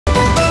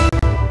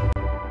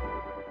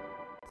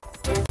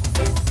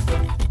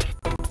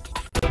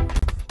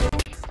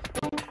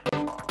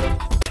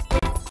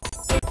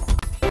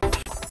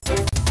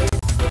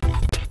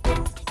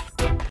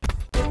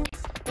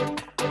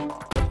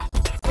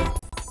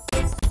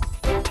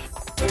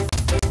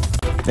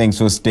Thanks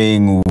for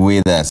staying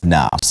with us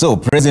now. So,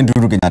 President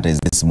Uhuru Kenyatta is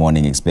this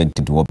morning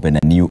expected to open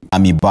a new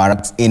army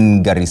barracks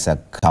in Garissa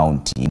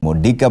County.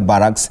 Modika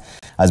Barracks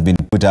has been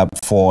put up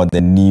for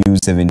the new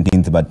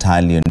 17th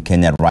Battalion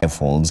Kenya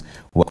Rifles,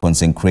 who were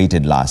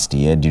consecrated last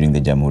year during the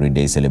Jamhuri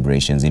Day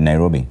celebrations in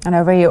Nairobi. And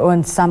our very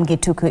own Sam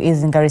Gituku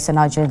is in Garissa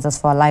now, joins us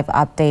for a live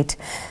update.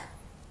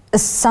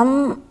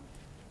 Sam,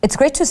 it's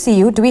great to see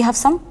you. Do we have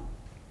some?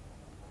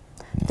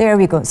 There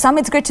we go. Sam,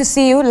 it's great to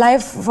see you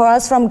live for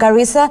us from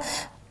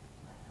Garissa.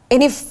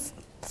 Any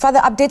further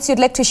updates you'd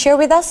like to share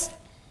with us?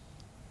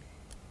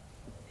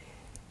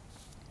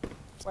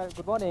 Well,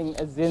 good morning,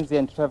 Zinzi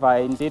and Trevor.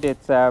 Indeed,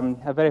 it's a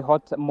very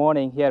hot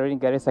morning here in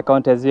Garissa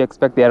County as you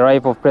expect the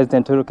arrival of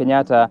President Uhuru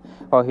Kenyatta,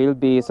 or he'll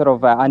be sort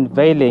of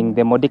unveiling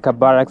the Modika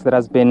Barracks that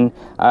has been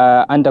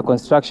under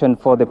construction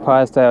for the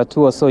past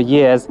 2 or so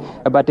years.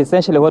 But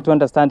essentially what we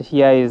understand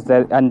here is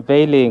the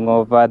unveiling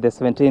of the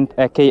 17th,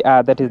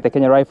 that is the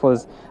Kenya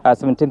Rifles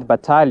 17th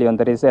Battalion,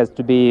 that is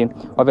to be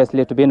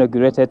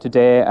inaugurated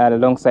today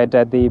alongside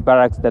the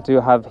barracks that you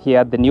have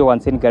here, the new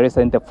ones in Garissa,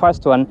 and the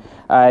first one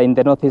in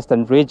the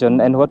northeastern region.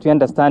 And what we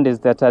understand is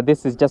that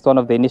this is just one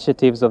of the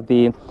initiatives of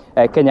the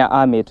Kenya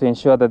Army to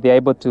ensure that they are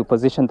able to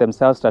position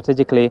themselves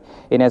strategically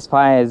in as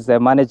far as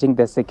managing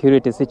the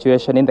security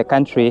situation in the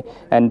country,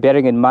 and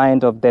bearing in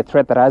mind of the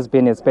threat that has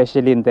been,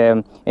 especially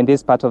in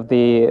this part of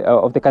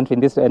the country, in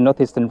this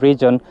northeastern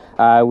region,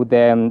 with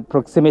the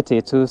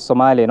proximity to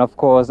Somalia, and of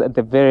course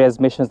the various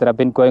missions that have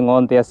been going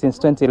on there since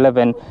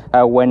 2011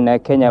 when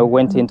Kenya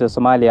went into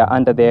Somalia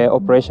under the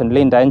Operation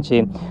Linda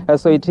Nchi.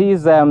 So it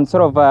is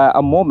sort of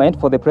a moment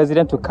for the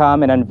president to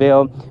come and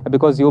unveil,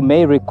 because you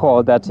may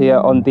recall that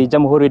on the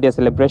Jamhuri Day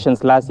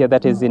celebrations last year,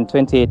 that is in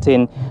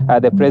 2018,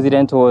 the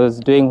president was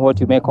doing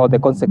what you may call the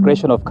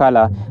consecration of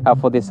color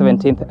for the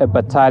 17th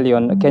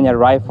Battalion Kenya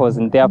Rifles,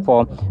 and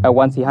therefore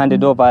once he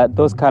handed over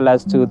those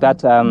colors to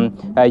that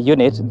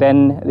unit,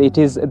 then it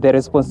is the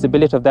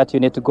responsibility of that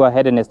unit to go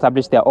ahead and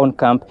establish their own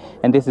camp.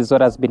 And this is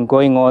what has been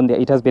going on.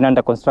 It has been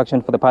under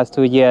construction for the past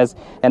 2 years,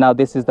 and now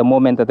this is the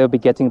moment that they'll be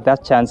getting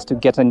that chance to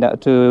get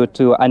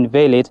to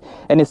unveil it.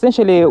 And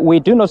essentially,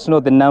 we do not know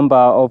the number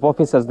of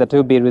officers that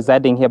will be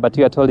residing here, but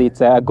we are told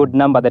it's a good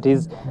number that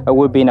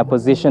will be in a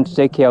position to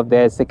take care of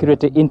the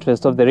security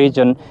interest of the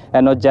region,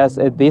 and not just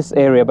this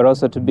area, but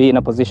also to be in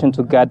a position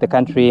to guard the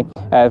country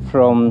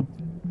from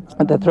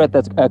the threat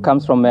that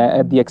comes from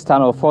the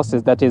external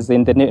forces that is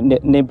in the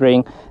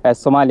neighboring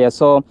Somalia.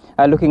 So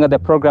looking at the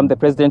program, the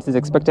president is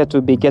expected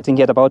to be getting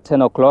here at about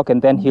 10 o'clock,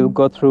 and then he'll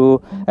go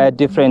through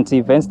different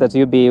events that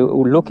you'll be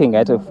looking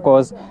at. Of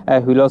course,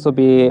 he'll also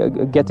be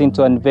getting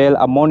to unveil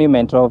a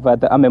monument of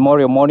a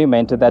memorial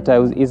monument that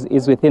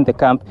is within the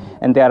camp,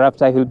 and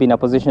thereafter he'll be in a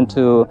position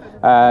to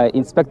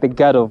inspect the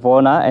guard of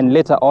honor, and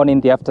later on in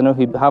the afternoon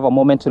he'll have a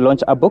moment to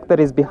launch a book that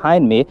is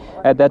behind me,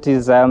 that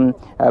is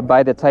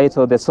by the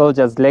title The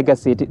Soldier's Legacy.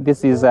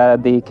 This is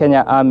the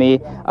Kenya Army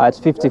at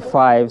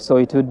 55, so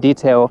it will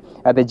detail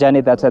the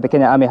journey that the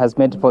Kenya Army has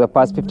made for the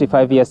past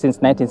 55 years since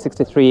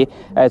 1963.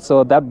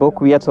 So that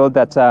book, we are told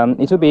that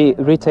it will be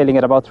retailing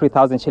at about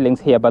 3,000 shillings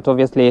here, but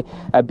obviously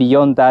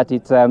beyond that,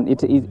 it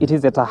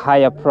is at a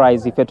higher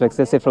price if you have to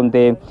access it from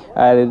the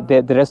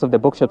rest of the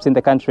bookshops in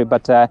the country.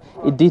 But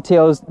it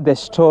details the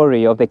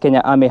story of the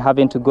Kenya Army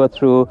having to go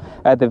through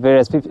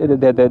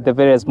the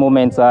various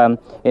moments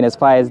in as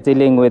far as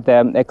dealing with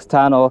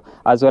external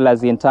as well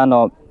as the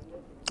internal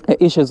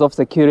issues of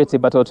security.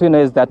 But what we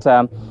know is that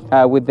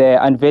with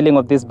the unveiling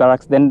of these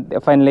barracks, then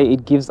finally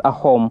it gives a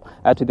home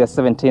to the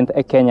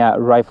 17th Kenya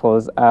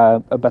Rifles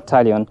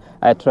Battalion.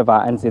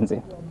 Trevor and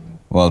Zinzi.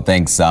 Well,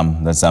 thanks,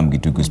 Sam. That's Sam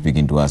Gituku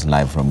speaking to us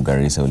live from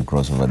Garissa. We'll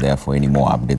cross over there for any more updates.